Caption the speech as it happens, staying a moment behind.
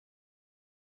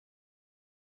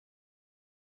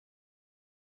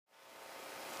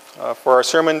For our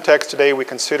sermon text today, we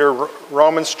consider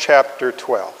Romans chapter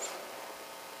 12.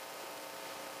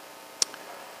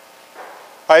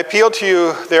 I appeal to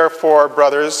you, therefore,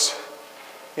 brothers,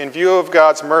 in view of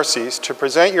God's mercies, to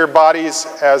present your bodies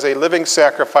as a living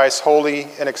sacrifice, holy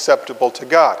and acceptable to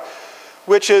God,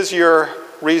 which is your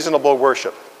reasonable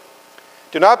worship.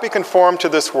 Do not be conformed to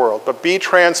this world, but be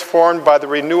transformed by the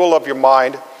renewal of your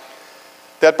mind,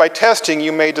 that by testing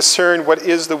you may discern what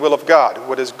is the will of God,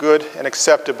 what is good and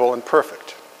acceptable and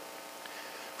perfect.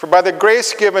 For by the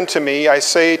grace given to me, I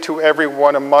say to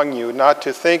everyone among you not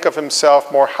to think of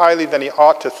himself more highly than he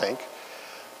ought to think,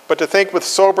 but to think with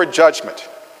sober judgment,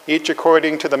 each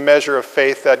according to the measure of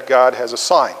faith that God has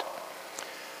assigned.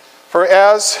 For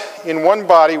as in one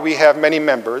body we have many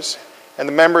members, and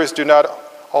the members do not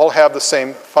all have the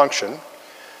same function,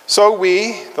 so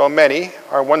we, though many,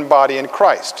 are one body in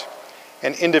Christ,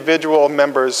 and individual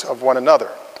members of one another.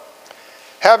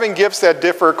 Having gifts that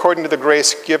differ according to the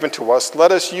grace given to us,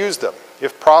 let us use them.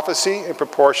 If prophecy, in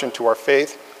proportion to our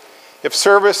faith; if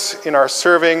service, in our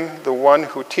serving; the one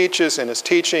who teaches in his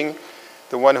teaching;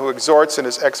 the one who exhorts in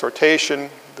his exhortation;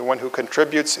 the one who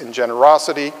contributes in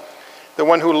generosity; the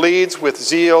one who leads with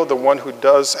zeal; the one who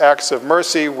does acts of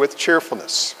mercy with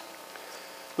cheerfulness.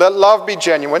 Let love be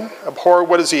genuine, abhor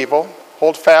what is evil,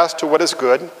 hold fast to what is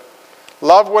good.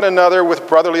 Love one another with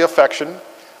brotherly affection.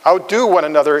 Outdo one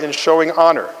another in showing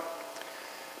honor.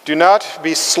 Do not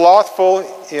be slothful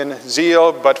in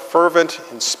zeal, but fervent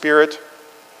in spirit.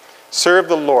 Serve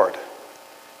the Lord.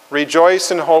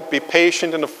 Rejoice in hope. Be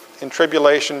patient in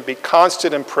tribulation. Be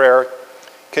constant in prayer.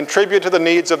 Contribute to the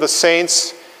needs of the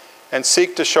saints, and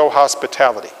seek to show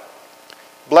hospitality.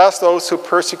 Bless those who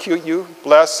persecute you.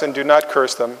 Bless and do not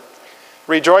curse them.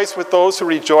 Rejoice with those who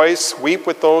rejoice. Weep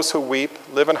with those who weep.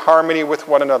 Live in harmony with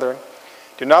one another.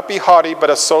 Do not be haughty, but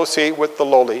associate with the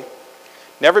lowly.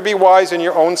 Never be wise in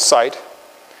your own sight.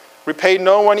 Repay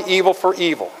no one evil for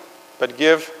evil, but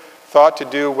give thought to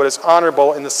do what is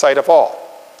honorable in the sight of all.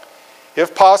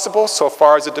 If possible, so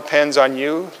far as it depends on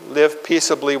you, live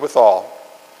peaceably with all.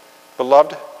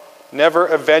 Beloved, never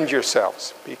avenge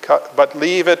yourselves, but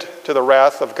leave it to the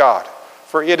wrath of God.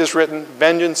 For it is written,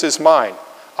 "Vengeance is mine.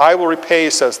 I will repay,"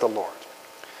 says the Lord.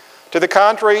 To the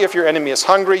contrary, if your enemy is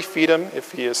hungry, feed him.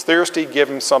 If he is thirsty, give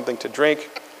him something to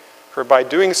drink. For by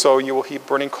doing so, you will heap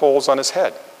burning coals on his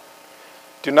head.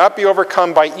 Do not be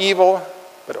overcome by evil,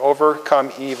 but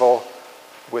overcome evil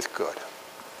with good.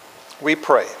 We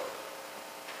pray.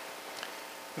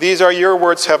 These are your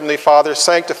words, Heavenly Father.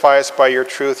 Sanctify us by your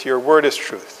truth. Your word is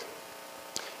truth.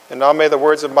 And now may the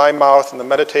words of my mouth and the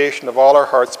meditation of all our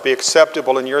hearts be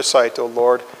acceptable in your sight, O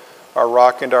Lord, our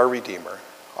rock and our redeemer.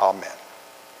 Amen.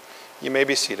 You may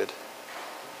be seated.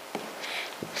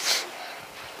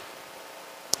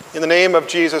 In the name of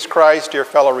Jesus Christ, dear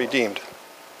fellow redeemed.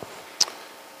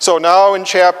 So now in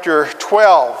chapter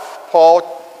 12,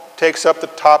 Paul takes up the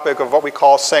topic of what we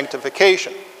call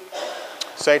sanctification.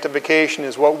 Sanctification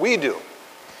is what we do.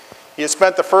 He has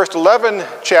spent the first 11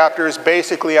 chapters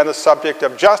basically on the subject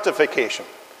of justification,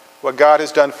 what God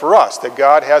has done for us, that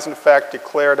God has in fact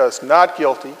declared us not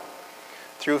guilty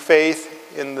through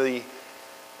faith in the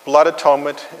blood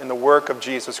atonement in the work of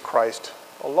Jesus Christ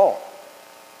alone.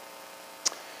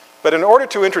 But in order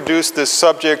to introduce this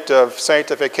subject of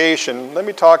sanctification, let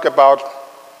me talk about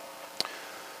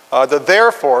the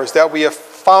therefores that we have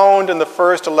found in the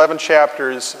first 11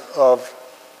 chapters of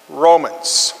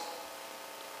Romans.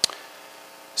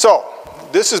 So,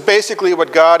 this is basically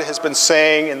what God has been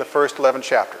saying in the first 11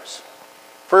 chapters.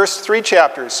 First 3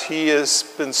 chapters, he has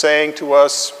been saying to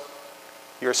us,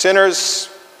 "You're sinners,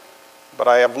 but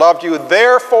I have loved you,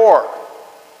 therefore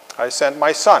I sent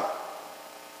my Son.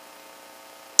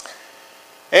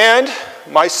 And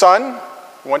my Son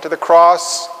went to the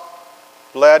cross,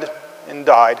 bled, and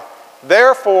died.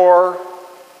 Therefore,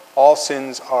 all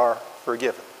sins are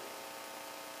forgiven.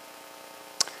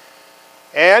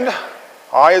 And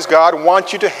I, as God,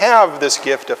 want you to have this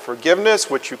gift of forgiveness,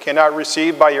 which you cannot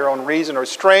receive by your own reason or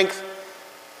strength.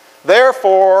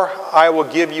 Therefore, I will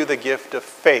give you the gift of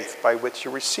faith by which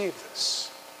you receive this.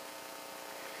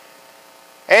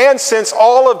 And since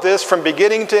all of this from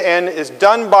beginning to end is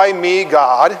done by me,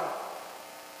 God,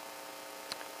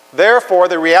 therefore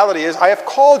the reality is I have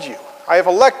called you, I have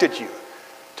elected you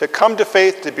to come to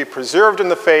faith, to be preserved in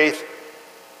the faith,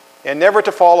 and never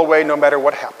to fall away no matter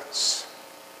what happens.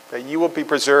 That you will be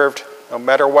preserved no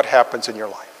matter what happens in your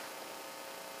life.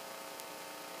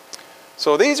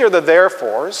 So these are the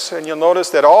therefores, and you'll notice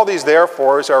that all these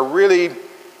therefores are really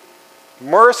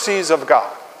mercies of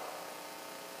God.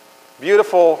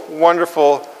 Beautiful,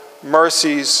 wonderful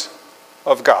mercies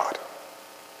of God.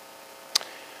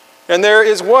 And there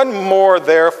is one more,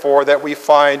 therefore, that we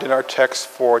find in our text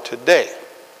for today.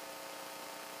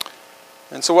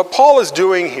 And so what Paul is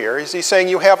doing here is he's saying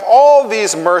you have all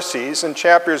these mercies in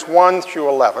chapters 1 through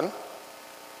 11.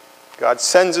 God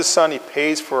sends his Son, he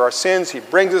pays for our sins, he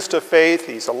brings us to faith,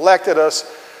 he's elected us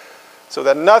so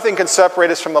that nothing can separate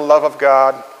us from the love of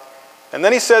God. And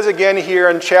then he says again here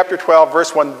in chapter 12,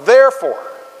 verse 1, therefore.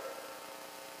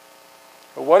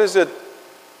 But what is it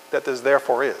that this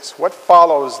therefore is? What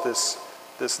follows this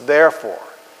therefore?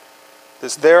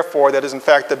 This therefore that is in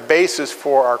fact the basis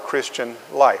for our Christian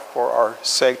life, for our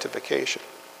sanctification.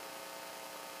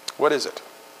 What is it?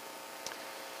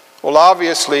 Well,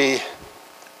 obviously,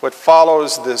 what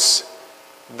follows this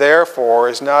therefore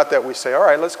is not that we say, all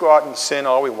right, let's go out and sin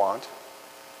all we want.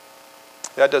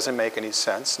 That doesn't make any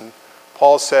sense. And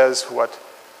Paul says what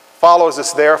follows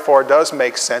this therefore does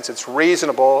make sense. It's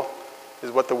reasonable, is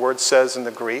what the word says in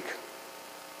the Greek.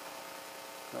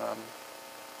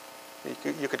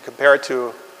 You could compare it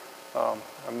to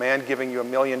a man giving you $1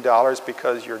 million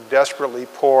because you're desperately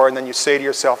poor, and then you say to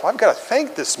yourself, I've got to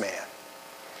thank this man.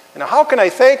 And how can I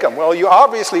thank him? Well, you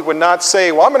obviously would not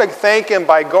say, well, I'm going to thank him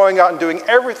by going out and doing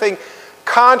everything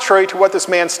contrary to what this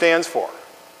man stands for.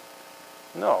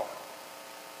 No.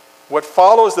 What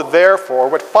follows the therefore,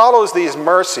 what follows these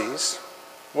mercies,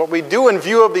 what we do in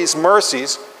view of these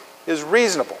mercies is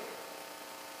reasonable.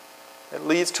 It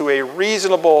leads to a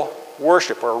reasonable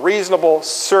worship or a reasonable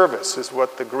service is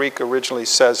what the Greek originally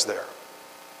says there.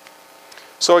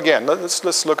 So again,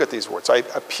 let's look at these words. I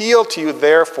appeal to you,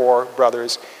 therefore,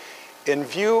 brothers, in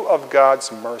view of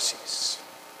God's mercies.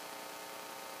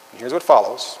 And here's what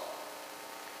follows.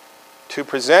 To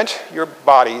present your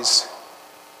bodies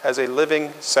as a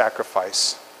living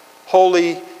sacrifice,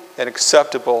 holy and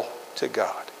acceptable to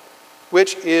God,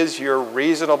 which is your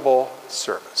reasonable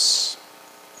service.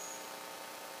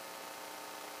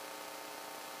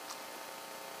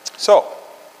 So,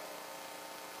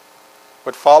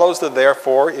 what follows the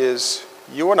therefore is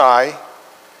you and I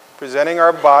presenting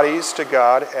our bodies to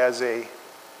God as a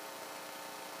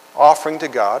offering to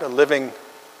God, a living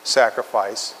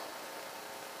sacrifice,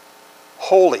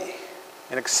 holy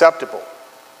and acceptable,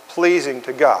 pleasing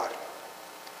to God.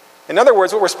 In other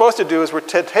words, what we're supposed to do is we're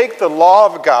to take the law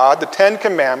of God, the 10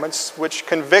 Commandments, which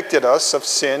convicted us of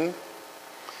sin,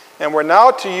 and we're now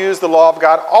to use the law of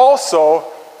God also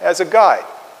as a guide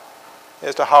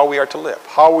as to how we are to live,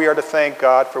 how we are to thank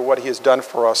God for what he has done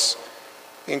for us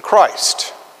in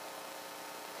Christ.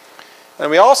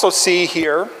 And we also see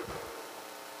here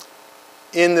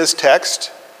in this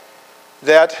text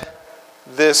that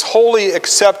this holy,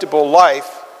 acceptable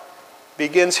life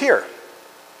begins here.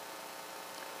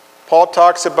 Paul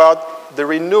talks about the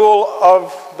renewal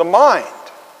of the mind.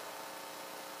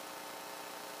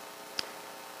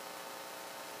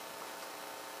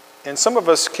 And some of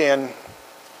us can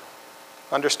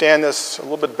understand this a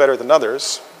little bit better than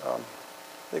others. I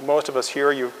think most of us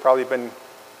here, you've probably been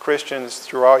Christians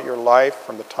throughout your life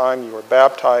from the time you were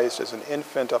baptized as an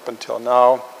infant up until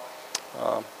now.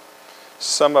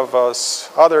 Some of us,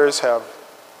 others have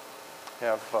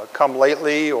come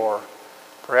lately or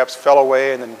perhaps fell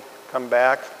away and then come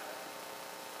back.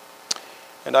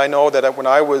 And I know that when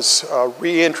I was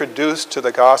reintroduced to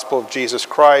the gospel of Jesus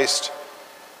Christ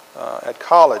at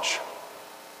college,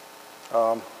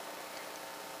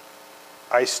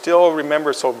 I still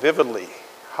remember so vividly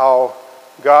how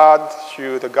God,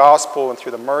 through the gospel and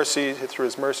through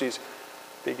his mercies,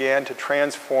 began to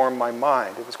transform my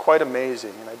mind. It was quite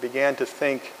amazing. And I began to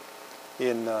think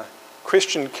in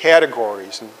Christian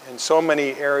categories in so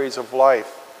many areas of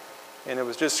life. And it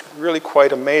was just really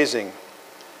quite amazing.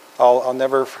 I'll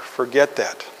never forget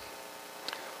that.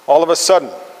 All of a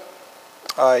sudden,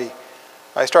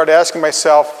 I started asking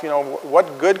myself,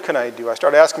 what good can I do? I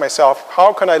started asking myself,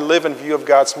 how can I live in view of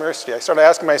God's mercy? I started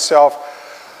asking myself,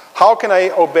 how can I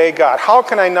obey God? How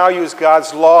can I now use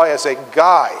God's law as a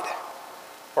guide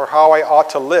for how I ought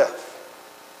to live?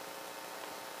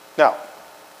 Now,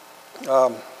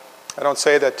 I don't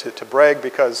say that to brag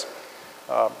because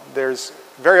there's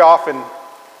very often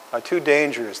two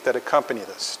dangers that accompany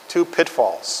this, two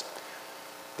pitfalls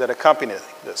that accompany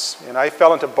this. And I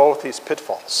fell into both these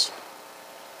pitfalls.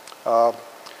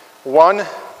 One,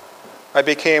 I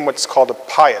became what's called a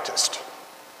pietist.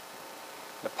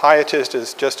 A pietist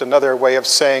is just another way of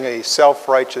saying a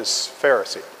self-righteous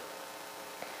Pharisee.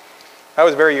 That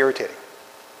was very irritating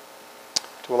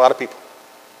to a lot of people,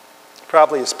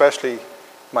 probably especially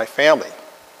my family.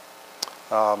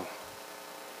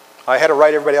 I had it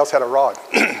right, everybody else had it wrong.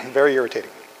 Very irritating.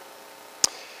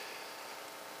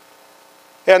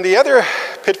 And the other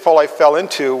pitfall I fell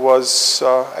into was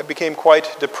I became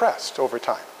quite depressed over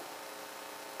time.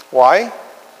 Why?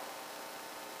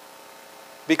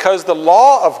 Because the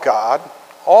law of God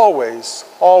always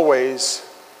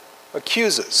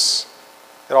accuses.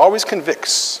 It always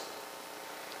convicts.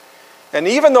 And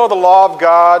even though the law of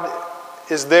God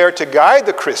is there to guide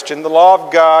the Christian, the law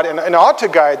of God, and ought to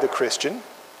guide the Christian,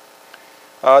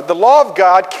 the law of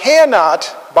God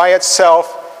cannot by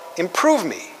itself improve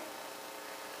me.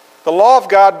 The law of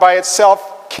God by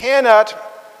itself cannot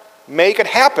make it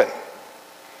happen.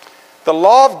 The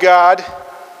law of God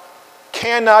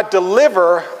cannot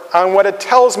deliver on what it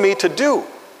tells me to do.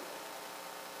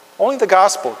 Only the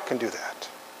gospel can do that.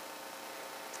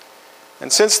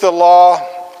 And since the law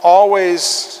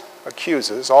always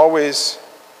accuses, always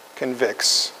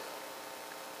convicts,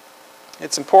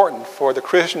 it's important for the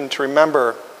Christian to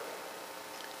remember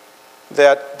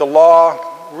that the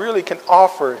law really can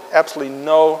offer absolutely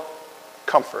no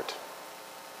comfort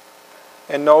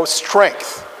and no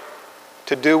strength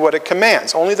to do what it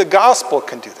commands. Only the gospel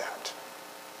can do that.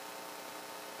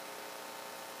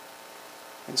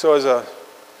 And so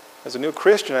as a new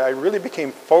Christian, I really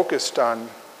became focused on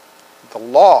the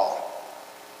law.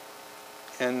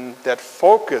 And that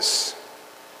focus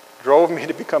drove me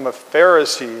to become a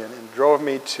Pharisee and drove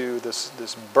me to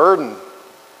this burden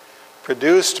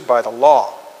produced by the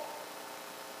law.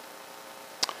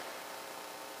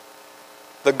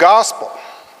 The gospel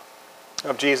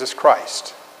of Jesus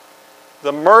Christ,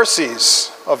 the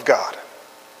mercies of God,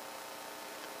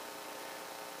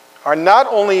 are not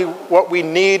only what we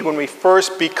need when we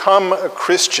first become a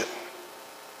Christian.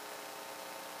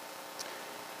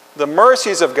 The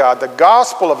mercies of God, the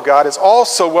gospel of God, is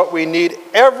also what we need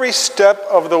every step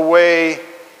of the way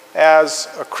as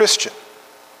a Christian.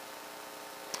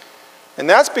 And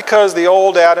that's because the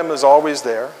old Adam is always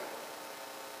there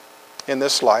in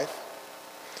this life.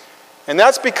 And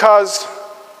that's because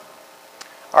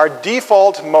our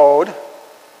default mode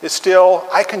is still,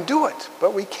 I can do it,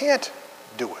 but we can't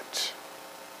do it.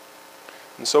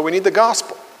 And so we need the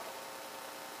gospel.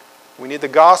 We need the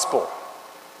gospel,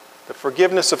 the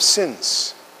forgiveness of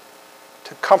sins,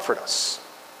 to comfort us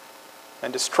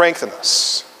and to strengthen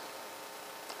us.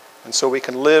 And so we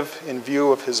can live in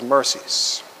view of his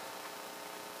mercies.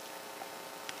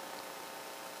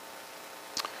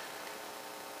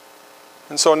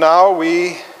 And so now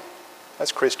we,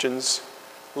 as Christians,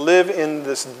 live in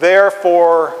this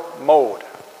therefore mode.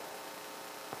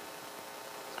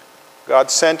 God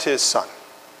sent his Son.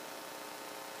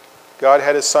 God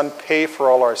had his Son pay for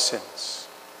all our sins.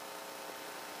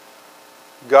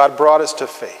 God brought us to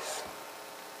faith.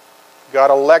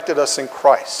 God elected us in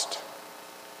Christ.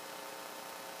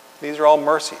 These are all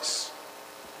mercies.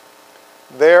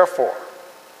 Therefore,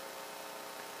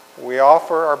 we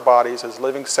offer our bodies as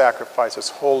living sacrifices,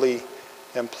 holy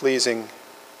and pleasing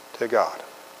to God.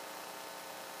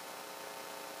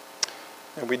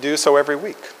 And we do so every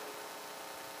week.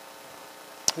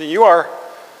 You are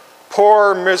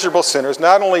poor, miserable sinners,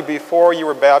 not only before you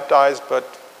were baptized,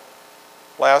 but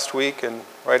last week and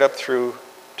right up through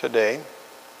today.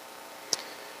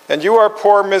 And you are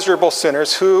poor, miserable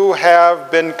sinners who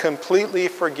have been completely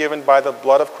forgiven by the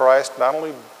blood of Christ, not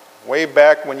only way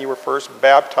back when you were first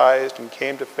baptized and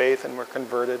came to faith and were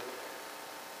converted,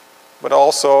 but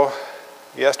also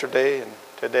yesterday and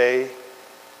today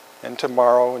and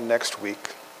tomorrow and next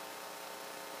week.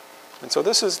 And so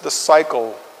this is the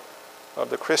cycle of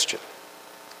the Christian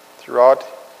throughout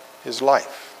his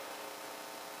life.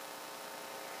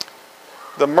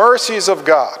 The mercies of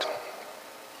God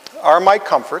are my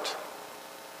comfort,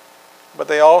 but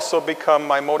they also become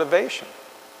my motivation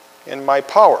and my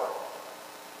power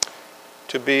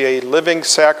to be a living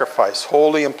sacrifice,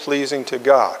 holy and pleasing to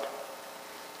God.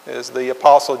 As the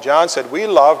Apostle John said, we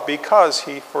love because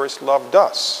he first loved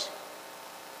us.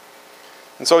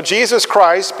 And so Jesus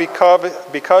Christ,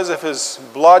 because of his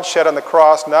blood shed on the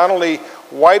cross, not only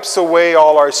wipes away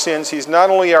all our sins, he's not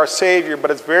only our Savior,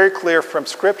 but it's very clear from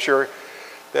Scripture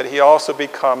that he also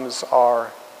becomes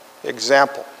our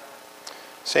example.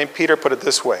 St. Peter put it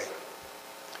this way: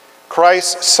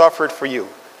 Christ suffered for you,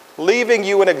 leaving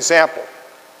you an example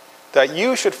that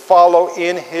you should follow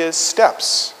in his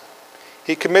steps.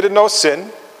 He committed no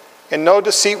sin, and no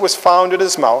deceit was found in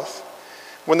his mouth.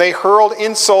 When they hurled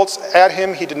insults at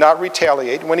him, he did not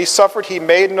retaliate. When he suffered, he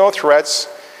made no threats.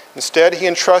 Instead, he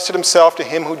entrusted himself to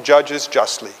him who judges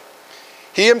justly.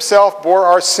 He himself bore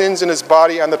our sins in his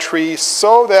body on the tree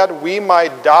so that we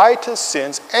might die to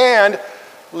sins and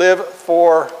live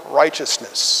for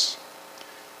righteousness.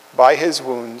 By his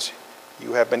wounds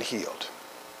you have been healed.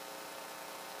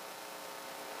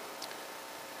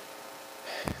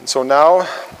 And so now,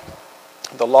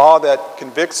 the law that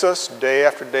convicts us day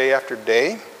after day after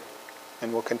day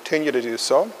and will continue to do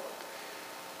so.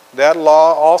 That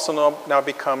law also now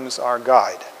becomes our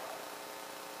guide.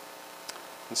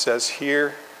 It says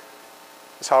here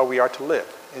is how we are to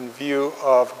live in view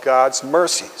of God's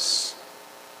mercies.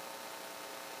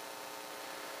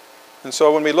 And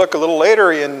so when we look a little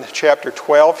later in chapter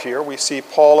 12 here, we see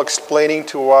Paul explaining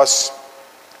to us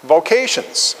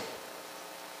vocations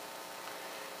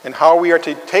and how we are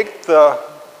to take the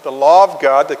law of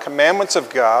God, the commandments of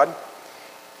God,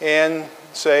 and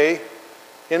say,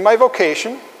 in my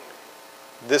vocation,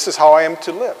 this is how I am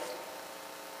to live.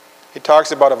 He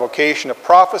talks about a vocation of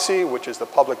prophecy, which is the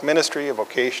public ministry, a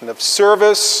vocation of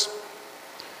service,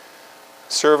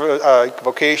 a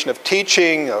vocation of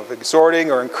teaching, of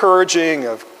exhorting or encouraging,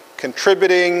 of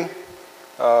contributing,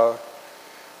 a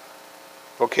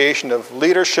vocation of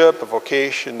leadership, a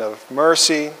vocation of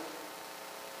mercy.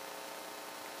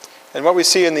 And what we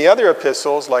see in the other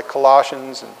epistles, like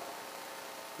Colossians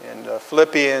and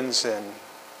Philippians and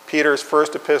Peter's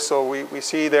first epistle, we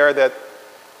see there that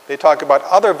they talk about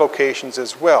other vocations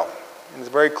as well. And it's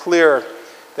very clear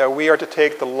that we are to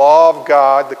take the law of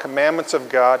God, the commandments of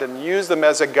God, and use them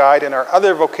as a guide in our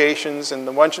other vocations. And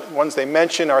the ones they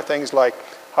mention are things like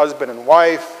husband and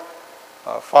wife,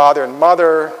 father and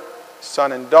mother,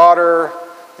 son and daughter,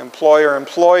 employer,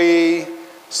 employee,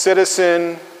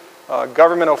 citizen,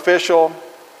 government official.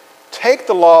 Take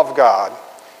the law of God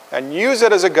and use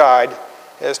it as a guide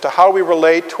as to how we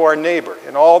relate to our neighbor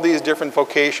in all these different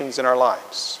vocations in our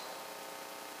lives.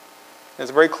 And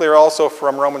it's very clear also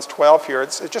from Romans 12 here,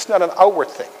 it's just not an outward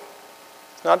thing.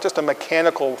 It's not just a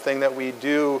mechanical thing that we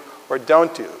do or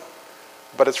don't do,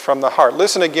 but it's from the heart.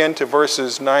 Listen again to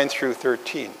verses 9 through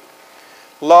 13.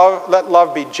 Let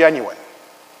love be genuine.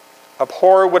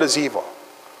 Abhor what is evil.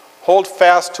 Hold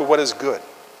fast to what is good.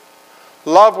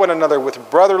 Love one another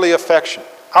with brotherly affection.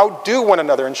 Outdo one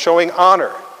another in showing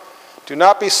honor. Do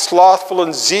not be slothful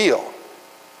in zeal.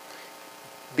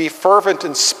 Be fervent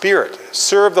in spirit.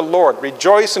 Serve the Lord.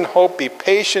 Rejoice in hope. Be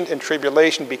patient in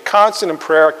tribulation. Be constant in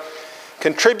prayer.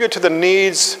 Contribute to the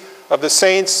needs of the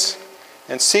saints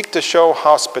and seek to show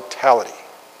hospitality.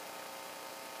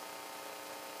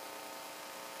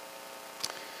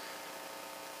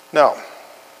 Now,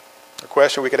 the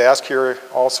question we could ask here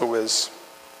also is,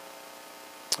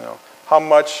 how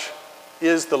much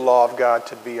is the law of God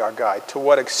to be our guide? To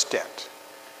what extent?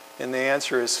 And the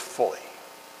answer is fully.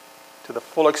 To the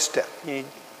full extent.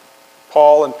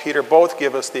 Paul and Peter both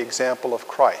give us the example of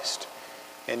Christ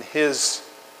and his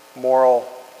moral,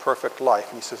 perfect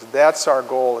life. And he says that's our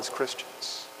goal as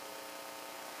Christians.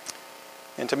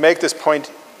 And to make this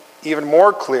point even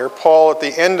more clear, Paul at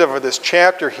the end of this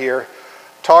chapter here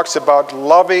talks about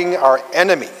loving our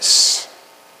enemies.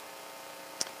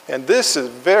 And this is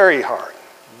very hard,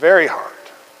 very hard.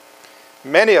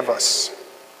 Many of us,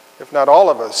 if not all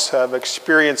of us, have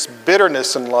experienced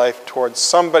bitterness in life towards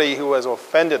somebody who has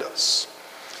offended us.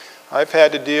 I've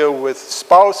had to deal with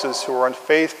spouses who are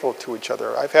unfaithful to each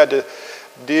other. I've had to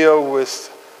deal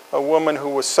with a woman who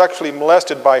was sexually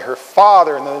molested by her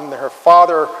father, and then her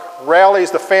father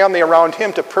rallies the family around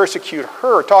him to persecute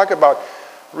her. Talk about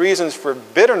reasons for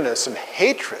bitterness and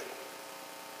hatred.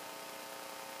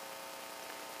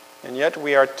 And yet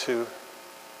we are to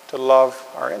love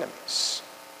our enemies.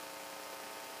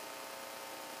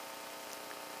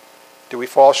 Do we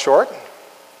fall short?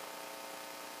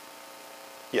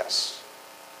 Yes.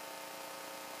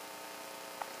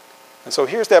 And so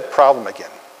here's that problem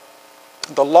again.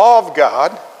 The law of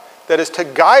God that is to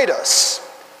guide us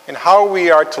in how we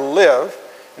are to live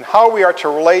and how we are to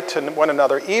relate to one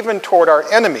another, even toward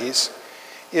our enemies,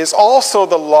 is also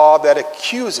the law that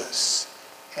accuses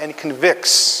and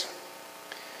convicts.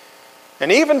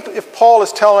 And even if Paul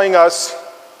is telling us,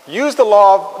 use the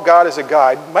law of God as a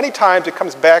guide, many times it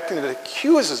comes back and it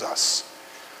accuses us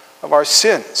of our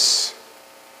sins.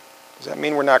 Does that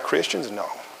mean we're not Christians? No.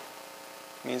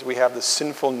 It means we have the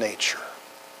sinful nature.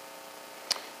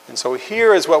 And so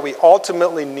here is what we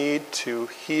ultimately need to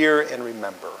hear and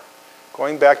remember.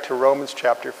 Going back to Romans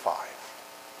chapter 5.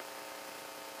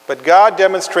 But God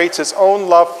demonstrates his own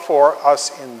love for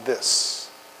us in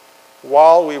this: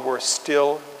 while we were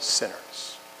still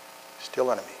sinners,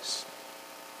 still enemies,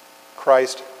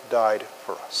 Christ died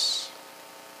for us.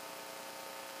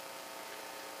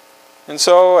 And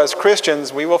so, as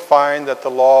Christians, we will find that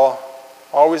the law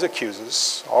always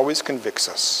accuses, always convicts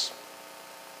us.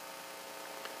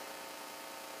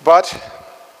 But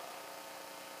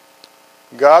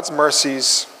God's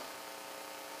mercies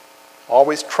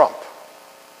always trump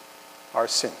our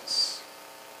sins.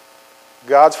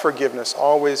 God's forgiveness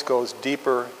always goes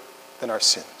deeper than our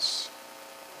sins.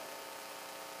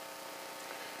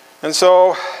 And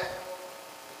so,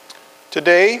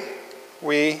 Today,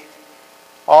 we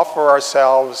offer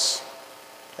ourselves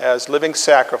as living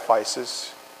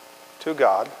sacrifices to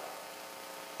God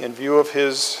in view of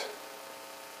his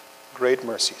great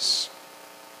mercies.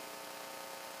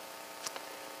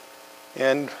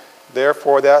 And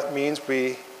therefore, that means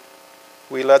we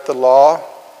let the law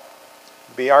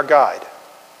be our guide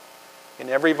in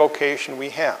every vocation we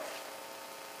have,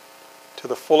 to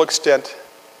the full extent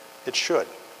it should.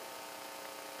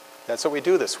 That's what we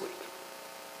do this week.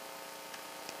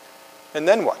 And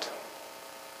then what?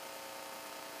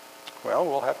 Well,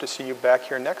 we'll have to see you back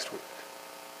here next week.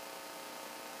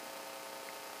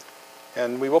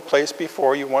 And we will place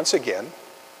before you once again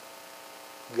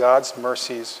God's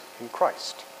mercies in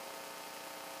Christ.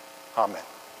 Amen.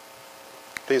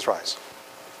 Please rise.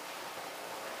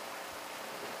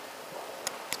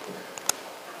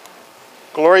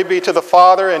 Glory be to the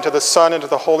Father, and to the Son, and to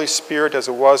the Holy Spirit, as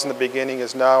it was in the beginning,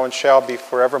 is now, and shall be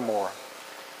forevermore.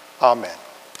 Amen.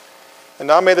 And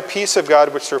now may the peace of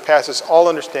God, which surpasses all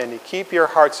understanding, keep your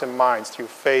hearts and minds through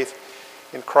faith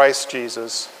in Christ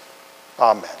Jesus.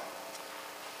 Amen.